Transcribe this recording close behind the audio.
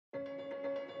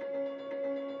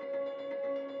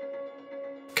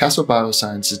Castle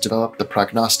Biosciences developed the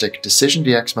prognostic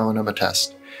DecisionDx Melanoma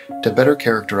test to better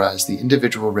characterize the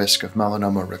individual risk of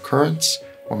melanoma recurrence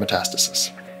or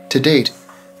metastasis. To date,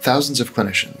 thousands of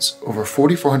clinicians, over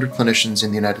 4,400 clinicians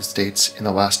in the United States in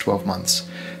the last 12 months,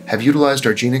 have utilized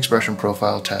our gene expression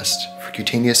profile test for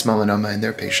cutaneous melanoma in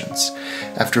their patients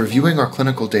after reviewing our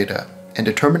clinical data and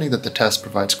determining that the test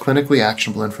provides clinically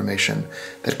actionable information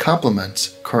that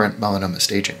complements current melanoma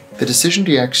staging. The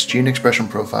DecisionDx gene expression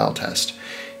profile test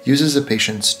uses a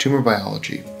patient's tumor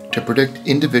biology to predict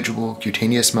individual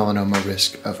cutaneous melanoma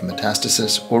risk of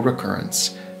metastasis or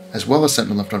recurrence, as well as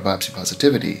sentinel lymph node biopsy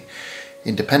positivity,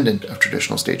 independent of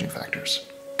traditional staging factors.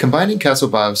 Combining Castle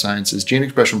Biosciences' gene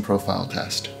expression profile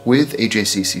test with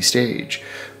AJCC stage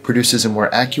produces a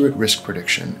more accurate risk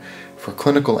prediction for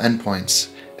clinical endpoints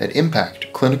that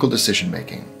impact clinical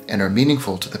decision-making and are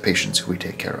meaningful to the patients who we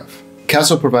take care of.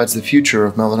 Castle provides the future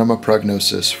of melanoma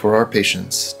prognosis for our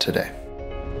patients today.